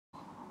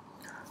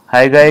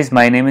Hi guys,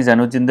 my name is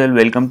Anuj Jindal.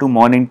 Welcome to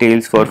Morning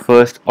Tales for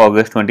 1st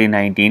August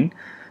 2019.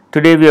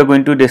 Today we are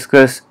going to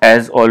discuss,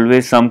 as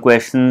always, some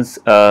questions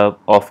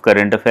of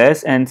current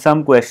affairs and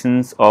some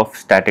questions of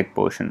static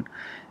portion.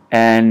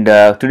 And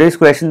today's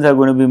questions are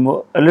going to be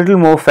a little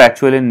more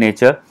factual in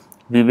nature.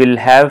 We will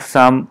have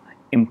some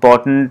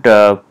important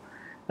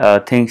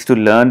things to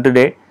learn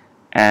today,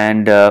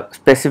 and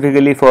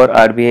specifically for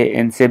RBI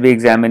and SEBI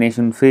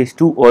examination phase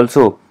 2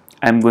 also,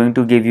 I am going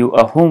to give you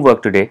a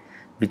homework today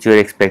which you are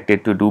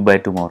expected to do by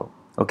tomorrow.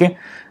 Okay,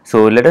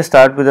 so let us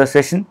start with our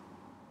session.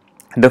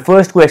 The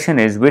first question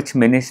is, which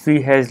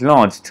ministry has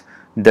launched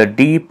the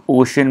Deep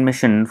Ocean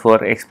Mission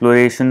for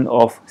exploration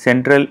of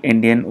Central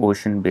Indian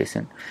Ocean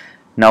Basin?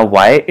 Now,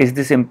 why is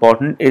this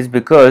important? Is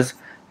because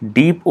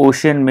Deep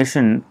Ocean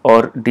Mission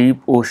or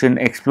Deep Ocean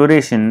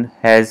Exploration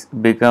has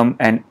become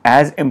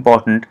as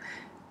important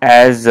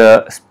as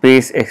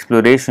space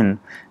exploration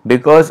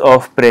because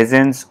of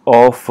presence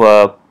of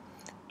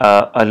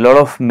a lot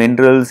of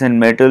minerals and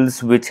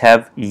metals which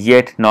have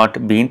yet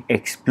not been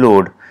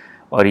explored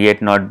or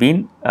yet not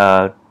been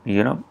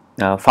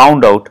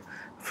found out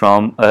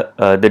from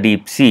the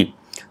deep sea.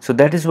 So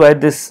that is why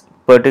this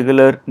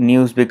particular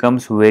news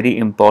becomes very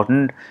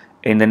important.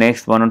 In the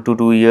next 1 or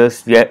 2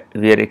 years, we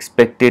are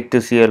expected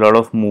to see a lot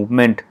of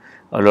movement,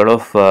 a lot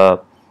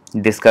of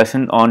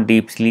discussion on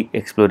deep sea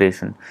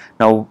exploration.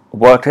 Now,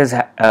 what has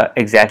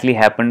exactly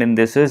happened in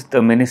this is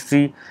the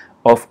Ministry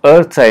of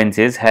Earth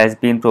Sciences has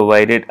been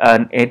provided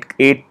an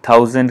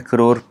 8,000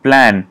 crore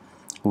plan,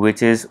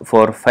 which is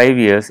for 5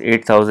 years,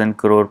 8,000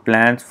 crore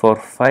plans for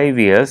 5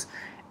 years,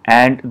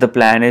 and the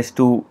plan is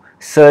to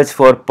search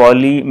for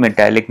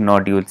polymetallic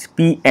nodules,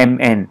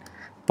 PMN,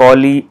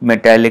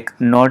 polymetallic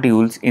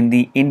nodules in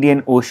the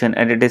Indian Ocean,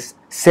 and it is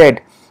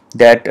said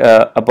that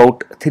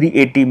about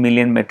 380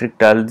 million metric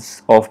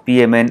tons of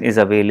PMN is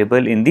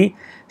available in the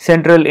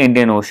Central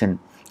Indian Ocean.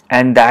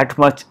 And that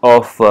much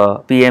of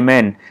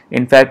PMN,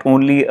 in fact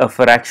only a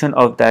fraction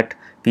of that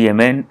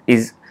PMN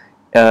is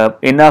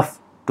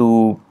enough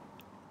to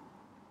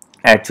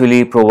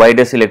actually provide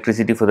us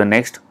electricity for the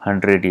next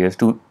 100 years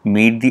to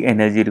meet the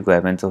energy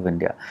requirements of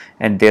India,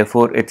 and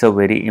therefore it's a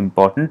very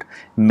important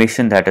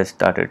mission that has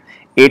started.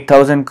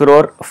 8,000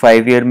 crore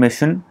 5-year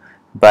mission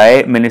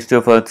by Ministry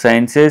of Earth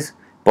Sciences,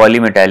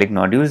 polymetallic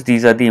nodules.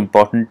 These are the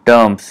important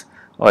terms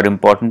or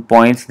important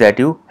points that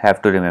you have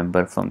to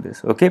remember from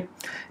this. Okay,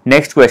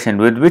 next question: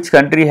 with which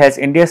country has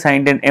India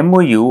signed an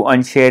MOU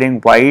on sharing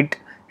wide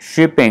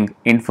shipping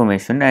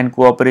information and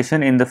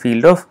cooperation in the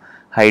field of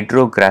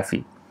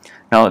hydrography?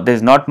 Now,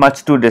 there's not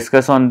much to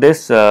discuss on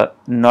this,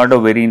 not a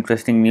very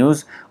interesting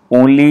news,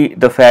 only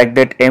the fact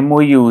that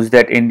MOUs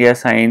that India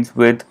signs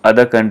with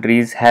other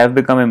countries have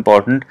become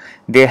important.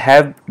 They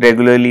have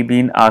regularly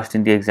been asked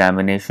in the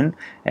examination,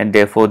 and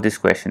therefore this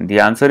question. The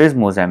answer is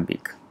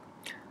Mozambique.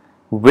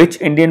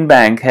 Which Indian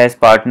bank has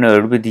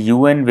partnered with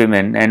UN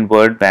Women and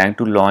World Bank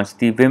to launch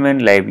the Women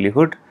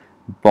Livelihood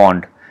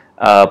Bond?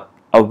 A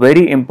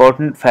very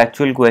important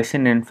factual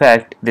question. In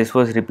fact, this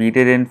was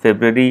repeated in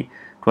February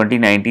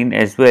 2019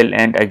 as well,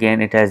 and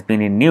again it has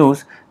been in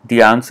news.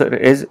 The answer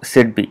is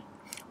SEBI.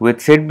 With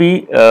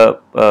SEBI,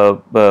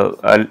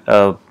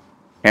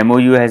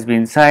 MOU has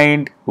been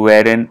signed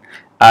wherein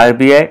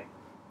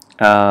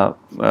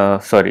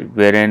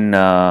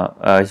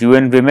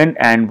UN Women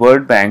and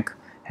World Bank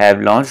have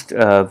launched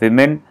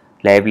Women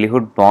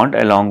Livelihood Bond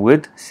along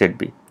with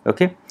SEBI.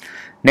 Okay.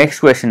 Next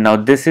question. Now,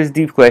 this is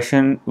the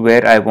question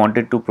where I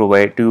wanted to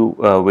provide you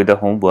with a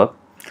homework.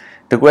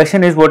 The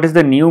question is, what is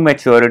the new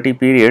maturity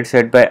period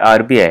set by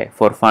RBI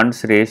for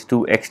funds raised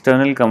to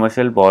external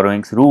commercial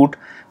borrowings route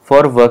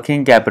for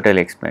working capital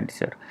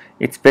expenditure?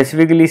 It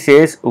specifically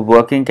says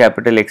working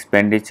capital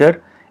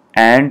expenditure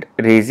and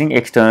raising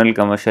external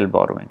commercial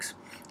borrowings.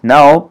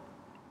 Now,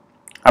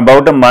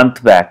 about a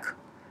month back,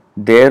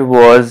 there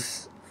was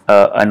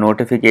a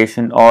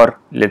notification, or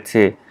let's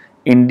say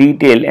in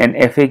detail an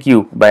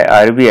FAQ by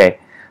RBI,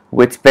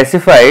 which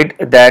specified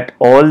that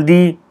all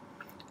the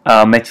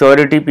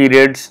maturity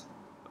periods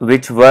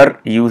which were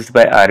used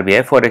by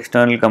RBI for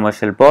external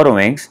commercial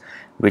borrowings,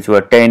 which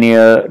were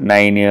 10-year,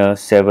 9-year,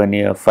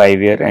 7-year,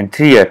 5-year and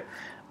 3-year,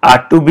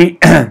 are to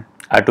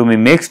be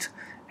mixed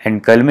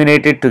and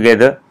culminated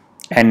together,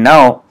 and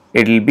now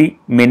it will be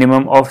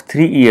minimum of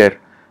 3-year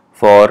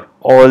for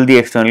all the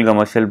external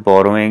commercial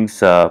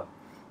borrowings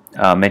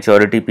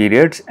maturity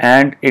periods,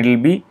 and it will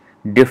be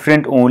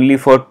different only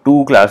for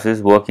 2 classes,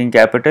 working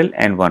capital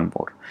and one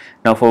more.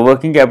 Now, for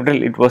working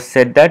capital, it was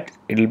said that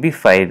it will be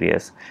 5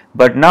 years,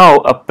 but now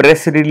a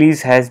press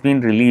release has been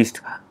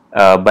released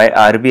by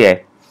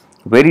RBI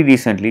very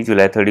recently,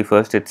 July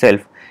 31st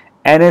itself,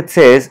 and it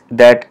says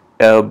that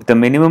the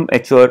minimum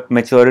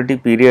maturity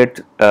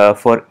period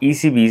for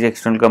ECB's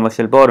external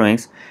commercial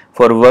borrowings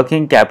for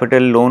working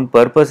capital loan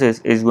purposes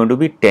is going to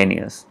be 10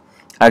 years.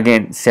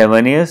 Again,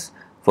 7 years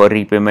for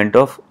repayment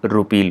of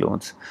rupee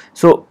loans.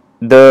 So,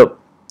 the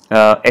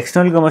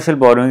external commercial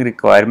borrowing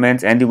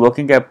requirements and the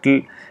working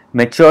capital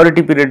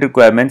maturity period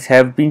requirements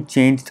have been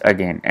changed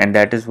again, and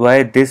that is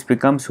why this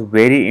becomes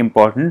very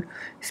important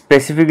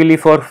specifically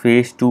for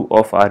phase 2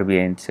 of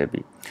RBI and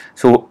SEBI.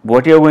 So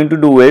what you are going to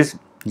do is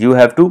you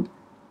have to,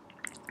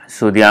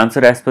 so the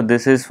answer as per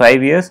this is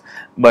 5 years,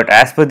 but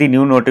as per the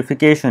new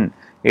notification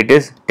it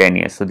is 10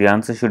 years. So the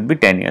answer should be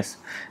 10 years.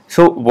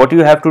 So what you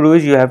have to do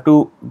is you have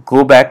to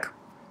go back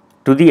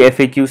to the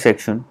FAQ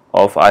section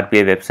of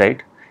RBI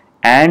website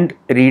and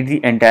read the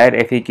entire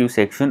FAQ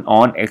section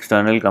on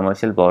external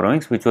commercial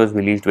borrowings, which was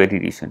released very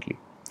recently.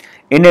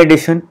 In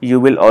addition, you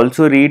will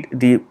also read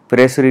the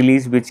press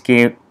release which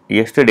came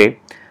yesterday,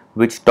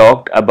 which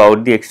talked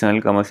about the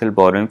external commercial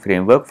borrowing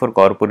framework for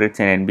corporates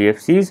and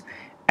NBFCs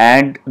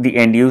and the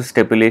end use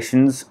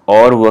stipulations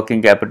or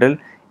working capital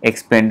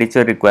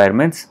expenditure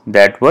requirements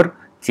that were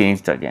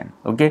changed again.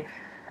 Okay,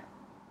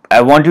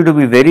 I want you to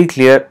be very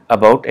clear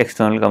about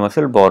external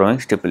commercial borrowing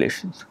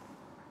stipulations.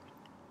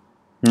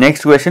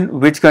 Next question,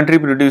 which country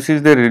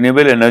produces the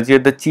renewable energy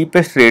at the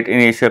cheapest rate in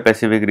Asia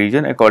Pacific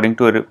region according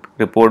to a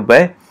report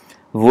by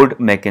Wood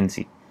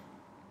Mackenzie?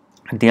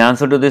 The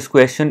answer to this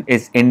question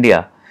is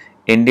India.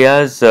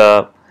 India's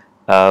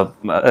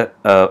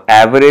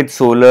average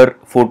solar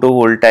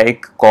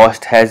photovoltaic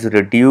cost has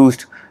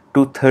reduced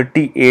to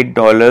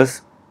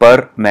 $38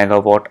 per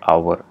megawatt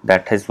hour.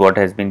 That is what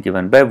has been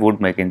given by Wood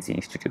Mackenzie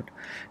Institute.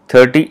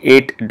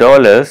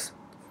 $38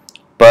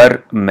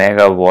 per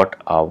megawatt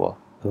hour,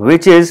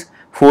 which is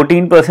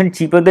 14%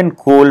 cheaper than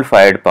coal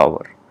fired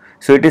power.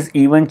 So it is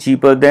even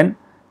cheaper than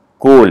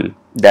coal.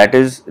 That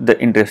is the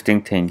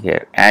interesting thing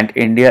here, and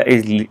India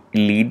is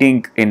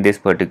leading in this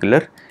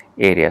particular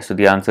area. So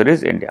the answer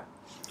is India.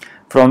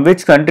 From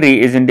which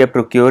country is India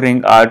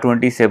procuring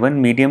R-27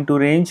 medium to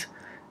range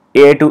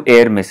air to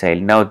air missile?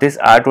 Now this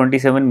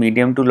R-27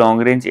 medium to long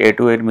range air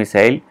to air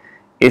missile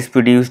is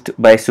produced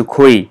by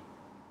Sukhoi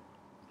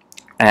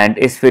and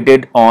is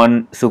fitted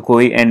on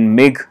Sukhoi and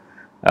MiG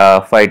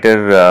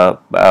fighter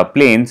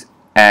planes,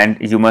 and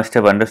you must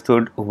have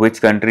understood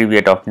which country we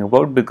are talking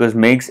about, because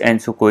MiGs and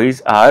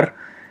Sukhois are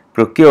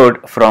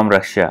procured from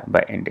Russia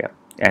by India,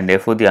 and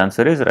therefore the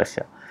answer is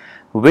Russia.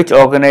 Which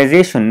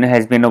organization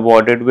has been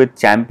awarded with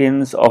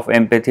Champions of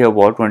Empathy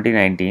Award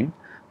 2019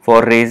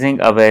 for raising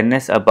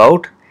awareness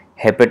about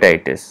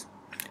hepatitis?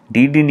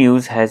 DD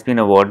News has been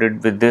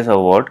awarded with this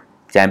award,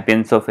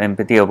 Champions of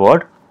Empathy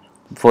Award,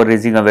 for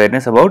raising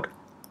awareness about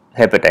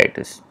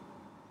hepatitis.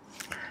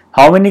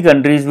 How many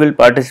countries will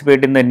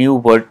participate in the new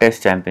World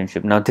Test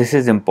Championship? Now this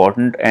is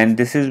important and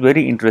this is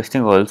very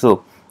interesting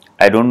also.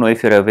 I don't know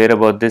if you're aware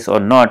about this or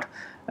not.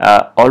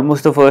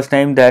 Almost the first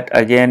time that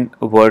again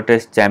World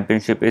Test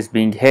Championship is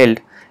being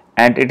held,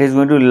 and it is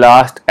going to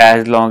last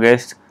as long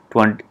as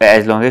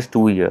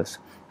 2 years.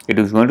 It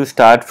is going to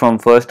start from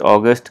 1st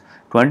August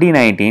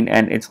 2019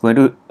 and it's going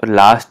to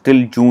last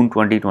till June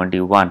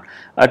 2021.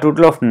 A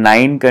total of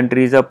 9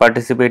 countries are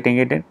participating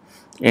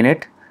in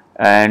it.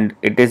 And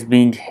it is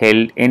being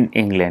held in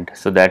England.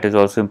 So that is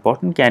also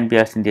important, can be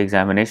asked in the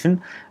examination.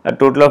 A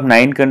total of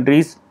 9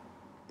 countries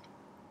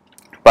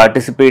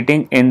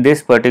participating in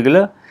this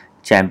particular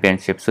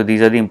championship. So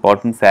these are the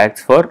important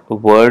facts for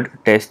World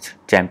Test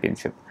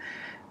Championship.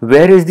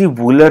 Where is the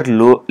Wooler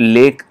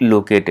Lake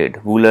located?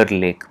 Wooler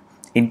Lake.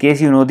 In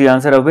case you know the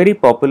answer, a very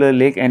popular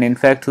lake, and in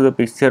fact through the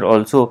picture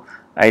also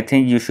I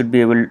think you should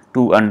be able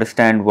to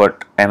understand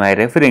what am I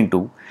referring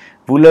to.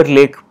 Wooler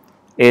Lake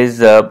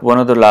is one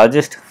of the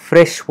largest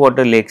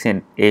freshwater lakes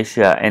in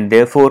Asia, and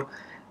therefore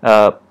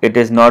it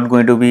is not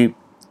going to be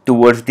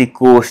towards the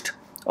coast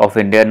of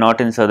India,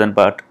 not in southern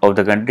part of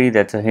the country.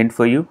 That's a hint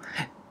for you.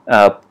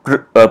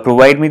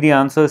 Provide me the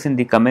answers in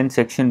the comment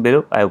section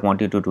below. I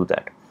want you to do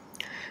that.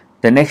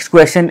 The next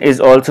question is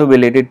also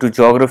related to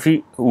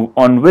geography.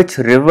 On which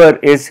river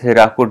is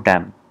Hirakud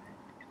Dam?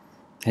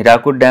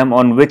 Hirakud Dam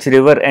on which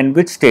river and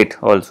which state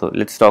also?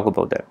 Let's talk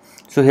about that.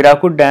 So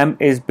Hirakud Dam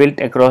is built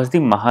across the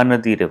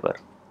Mahanadi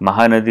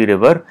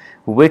River,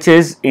 which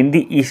is in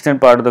the eastern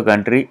part of the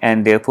country,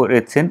 and therefore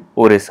it's in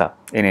Orissa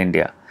in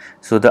India.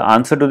 So the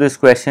answer to this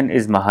question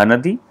is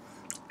Mahanadi,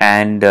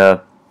 and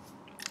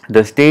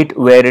the state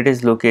where it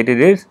is located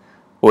is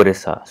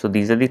Orissa. So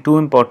these are the 2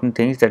 important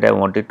things that I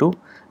wanted to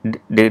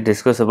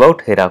discuss about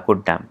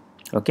Hirakud Dam.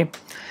 Okay.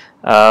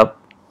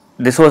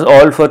 This was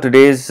all for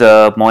today's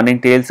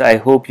morning tales. I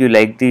hope you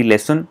liked the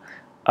lesson.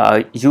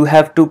 You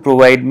have to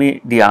provide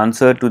me the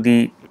answer to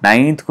the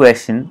 9th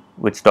question,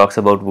 which talks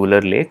about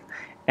Wooler Lake,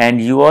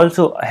 and you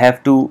also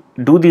have to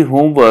do the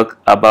homework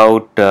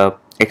about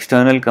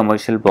external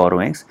commercial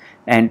borrowings,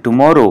 and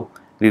tomorrow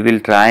we will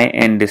try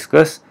and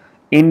discuss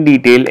in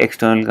detail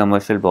external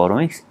commercial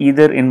borrowings,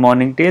 either in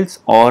morning tales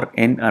or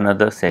in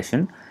another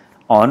session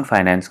on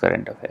finance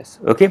current affairs.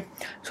 Okay,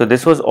 so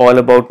this was all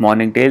about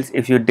morning tales.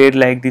 If you did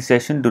like the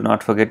session, do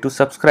not forget to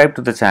subscribe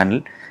to the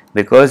channel,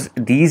 because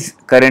these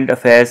current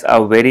affairs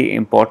are very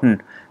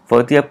important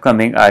for the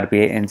upcoming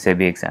RBI and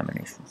SEBI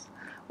examinations.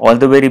 All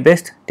the very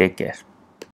best. Take care.